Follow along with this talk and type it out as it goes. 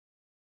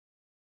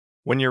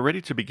When you're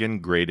ready to begin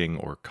grading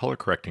or color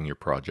correcting your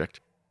project,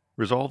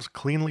 Resolve's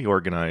cleanly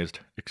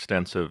organized,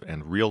 extensive,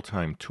 and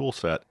real-time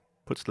toolset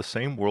puts the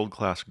same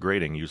world-class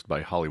grading used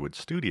by Hollywood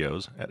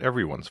studios at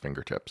everyone's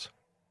fingertips.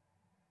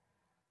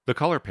 The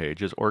color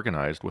page is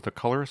organized with a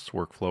colorist's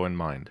workflow in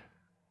mind.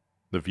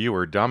 The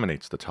viewer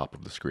dominates the top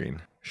of the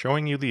screen,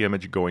 showing you the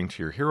image going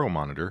to your hero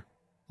monitor,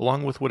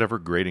 along with whatever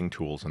grading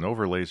tools and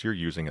overlays you're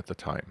using at the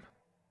time.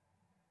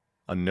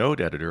 A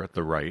node editor at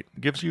the right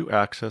gives you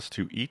access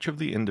to each of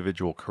the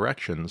individual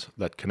corrections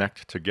that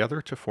connect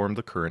together to form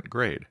the current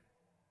grade,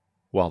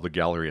 while the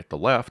gallery at the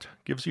left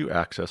gives you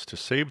access to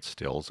saved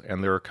stills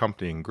and their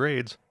accompanying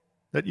grades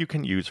that you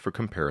can use for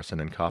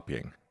comparison and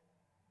copying.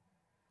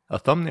 A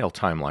thumbnail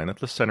timeline at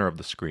the center of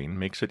the screen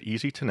makes it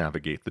easy to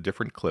navigate the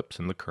different clips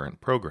in the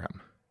current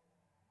program.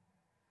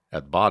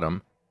 At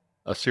bottom,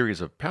 a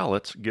series of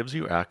palettes gives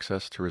you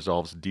access to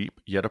Resolve's deep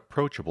yet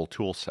approachable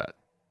toolset,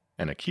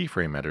 and a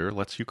keyframe editor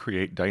lets you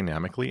create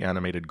dynamically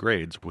animated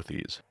grades with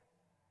ease.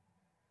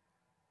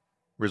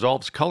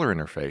 Resolve's color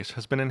interface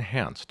has been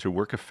enhanced to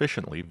work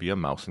efficiently via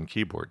mouse and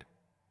keyboard,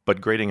 but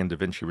grading in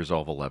DaVinci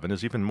Resolve 11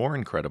 is even more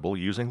incredible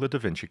using the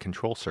DaVinci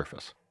control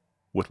surface,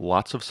 with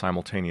lots of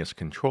simultaneous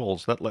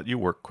controls that let you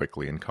work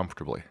quickly and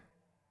comfortably.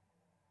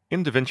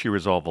 In DaVinci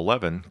Resolve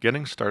 11,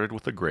 getting started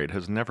with a grade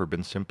has never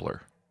been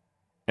simpler.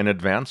 An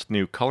advanced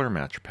new color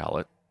match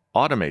palette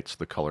automates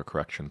the color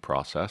correction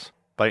process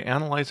by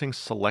analyzing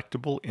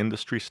selectable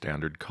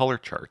industry-standard color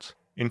charts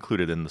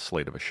included in the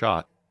slate of a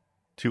shot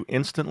to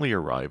instantly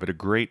arrive at a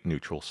great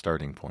neutral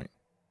starting point.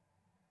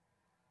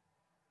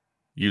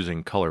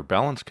 Using color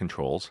balance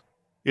controls,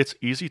 it's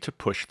easy to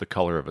push the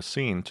color of a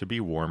scene to be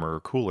warmer or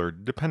cooler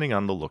depending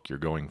on the look you're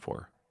going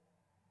for.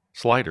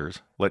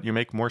 Sliders let you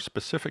make more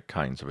specific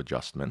kinds of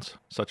adjustments,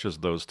 such as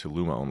those to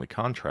luma-only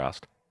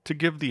contrast, to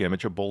give the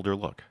image a bolder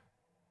look.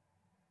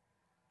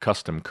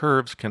 Custom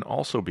curves can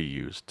also be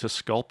used to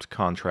sculpt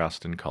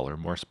contrast and color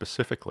more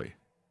specifically,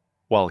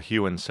 while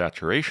hue and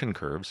saturation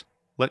curves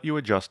let you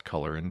adjust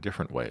color in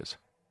different ways,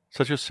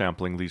 such as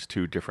sampling these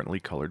two differently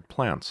colored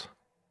plants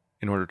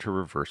in order to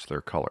reverse their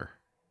color.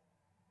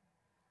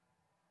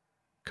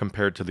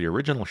 Compared to the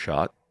original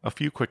shot, a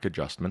few quick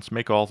adjustments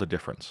make all the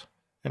difference,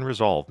 and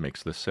Resolve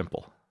makes this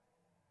simple.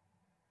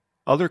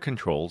 Other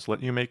controls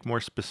let you make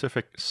more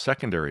specific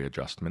secondary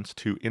adjustments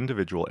to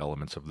individual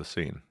elements of the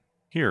scene.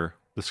 Here,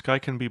 the sky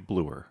can be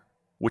bluer,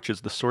 which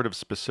is the sort of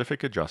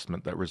specific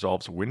adjustment that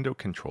Resolve's window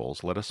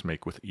controls let us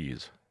make with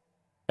ease.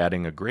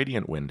 Adding a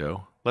gradient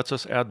window lets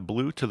us add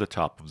blue to the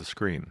top of the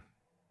screen.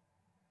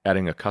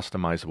 Adding a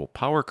customizable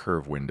power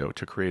curve window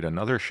to create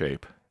another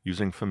shape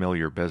using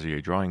familiar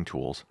Bezier drawing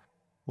tools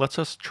lets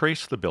us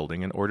trace the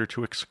building in order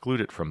to exclude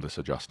it from this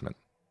adjustment.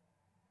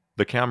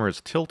 The camera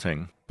is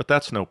tilting, but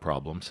that's no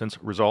problem since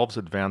Resolve's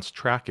advanced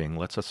tracking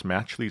lets us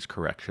match these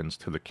corrections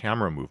to the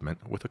camera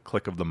movement with a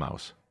click of the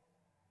mouse.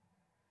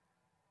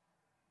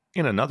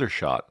 In another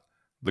shot,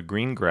 the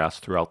green grass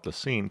throughout the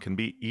scene can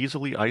be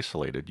easily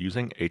isolated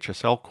using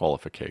HSL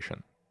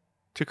qualification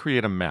to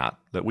create a matte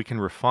that we can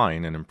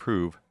refine and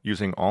improve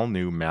using all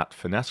new matte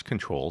finesse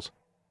controls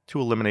to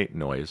eliminate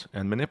noise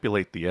and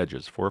manipulate the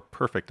edges for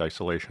perfect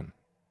isolation.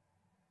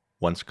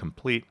 Once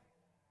complete,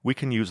 we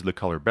can use the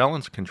color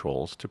balance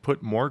controls to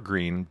put more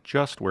green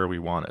just where we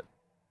want it,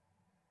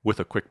 with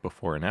a quick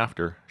before and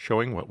after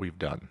showing what we've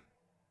done.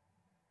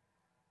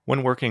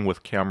 When working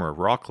with camera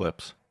raw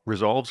clips,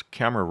 Resolve's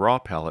Camera Raw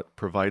palette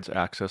provides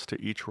access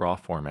to each RAW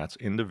format's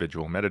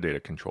individual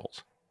metadata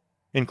controls,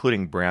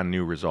 including brand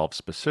new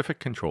Resolve-specific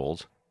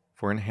controls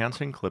for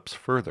enhancing clips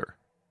further,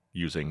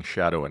 using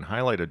shadow and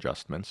highlight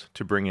adjustments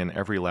to bring in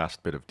every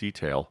last bit of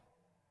detail,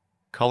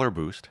 color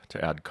boost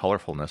to add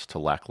colorfulness to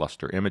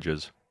lackluster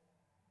images,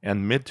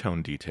 and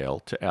midtone detail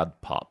to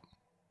add pop.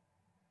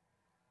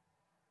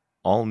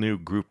 All new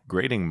group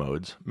grading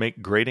modes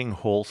make grading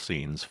whole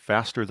scenes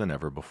faster than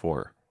ever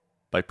before,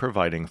 by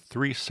providing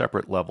 3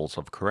 separate levels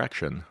of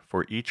correction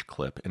for each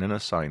clip in an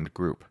assigned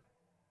group.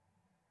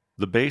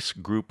 The base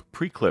group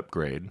pre-clip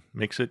grade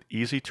makes it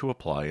easy to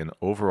apply an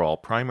overall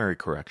primary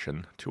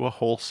correction to a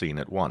whole scene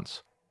at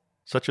once,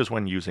 such as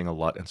when using a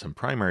LUT and some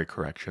primary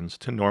corrections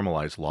to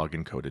normalize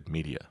log-encoded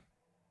media.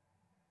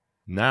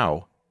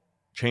 Now,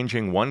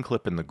 changing one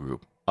clip in the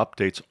group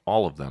updates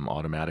all of them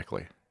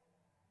automatically.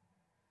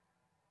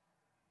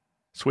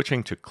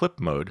 Switching to clip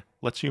mode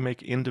lets you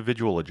make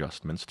individual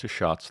adjustments to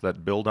shots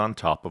that build on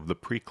top of the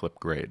pre-clip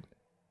grade.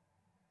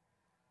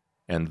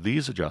 And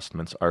these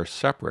adjustments are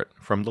separate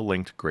from the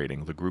linked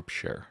grading the groups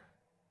share.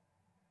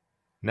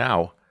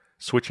 Now,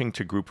 switching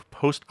to group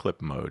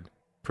post-clip mode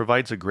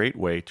provides a great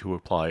way to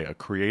apply a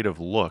creative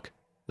look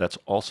that's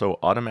also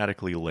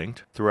automatically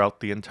linked throughout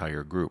the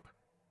entire group,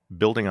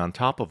 building on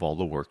top of all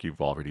the work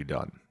you've already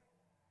done.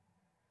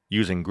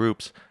 Using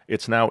groups,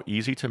 it's now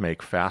easy to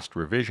make fast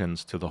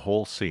revisions to the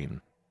whole scene,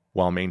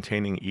 while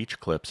maintaining each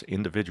clip's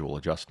individual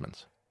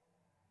adjustments.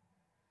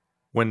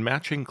 When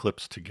matching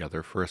clips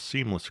together for a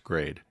seamless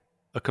grade,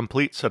 a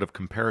complete set of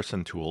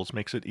comparison tools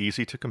makes it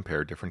easy to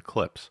compare different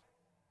clips,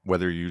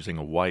 whether you're using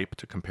a wipe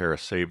to compare a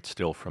saved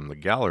still from the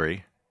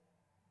gallery,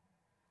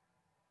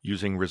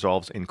 using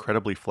Resolve's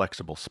incredibly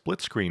flexible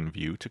split-screen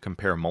view to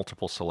compare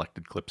multiple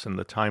selected clips in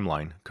the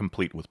timeline,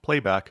 complete with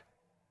playback,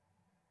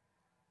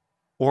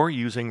 or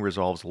using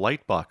Resolve's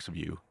Lightbox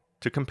view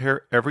to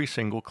compare every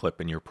single clip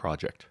in your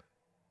project.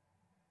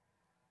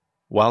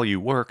 While you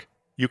work,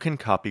 you can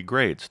copy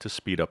grades to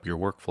speed up your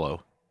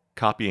workflow,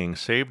 copying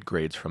saved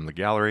grades from the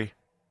gallery,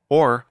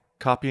 or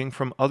copying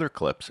from other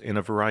clips in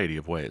a variety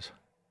of ways.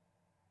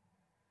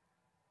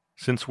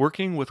 Since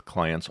working with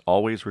clients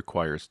always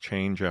requires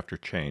change after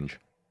change,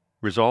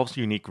 Resolve's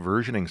unique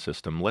versioning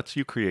system lets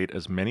you create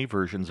as many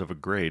versions of a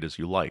grade as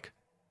you like,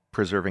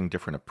 preserving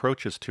different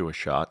approaches to a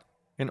shot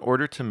in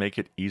order to make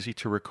it easy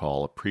to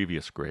recall a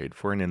previous grade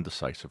for an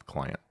indecisive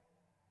client.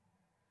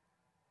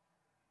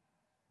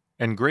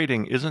 And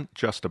grading isn't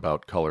just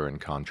about color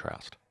and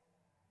contrast.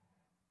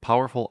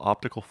 Powerful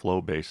optical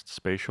flow-based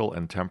spatial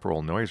and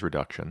temporal noise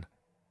reduction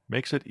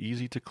makes it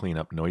easy to clean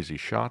up noisy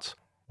shots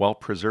while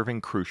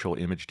preserving crucial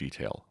image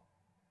detail,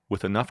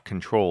 with enough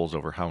controls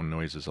over how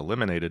noise is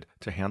eliminated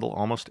to handle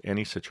almost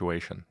any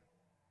situation.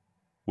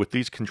 With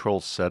these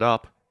controls set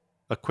up,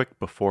 a quick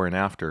before and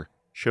after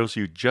shows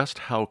you just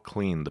how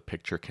clean the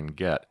picture can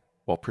get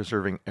while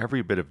preserving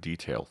every bit of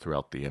detail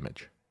throughout the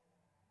image.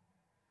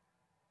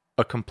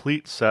 A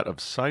complete set of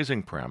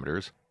sizing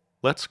parameters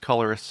lets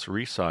colorists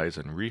resize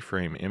and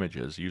reframe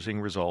images using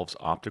Resolve's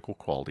optical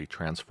quality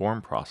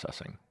transform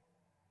processing.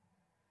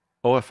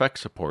 OFX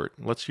support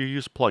lets you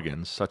use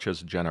plugins such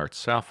as GenArt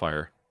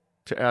Sapphire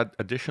to add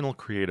additional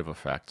creative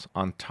effects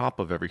on top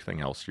of everything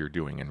else you're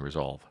doing in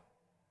Resolve.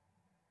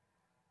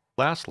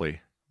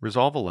 Lastly,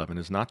 Resolve 11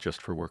 is not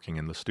just for working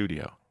in the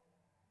studio.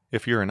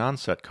 If you're an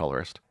on-set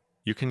colorist,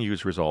 you can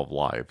use Resolve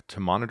Live to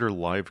monitor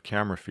live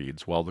camera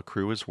feeds while the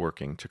crew is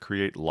working to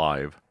create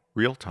live,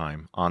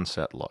 real-time,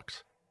 on-set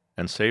looks,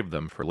 and save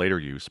them for later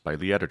use by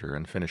the editor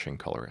and finishing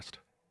colorist.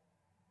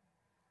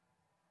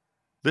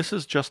 This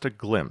is just a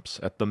glimpse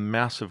at the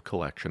massive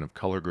collection of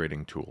color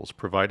grading tools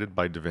provided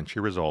by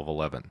DaVinci Resolve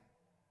 11,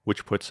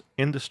 which puts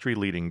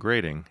industry-leading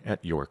grading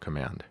at your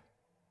command.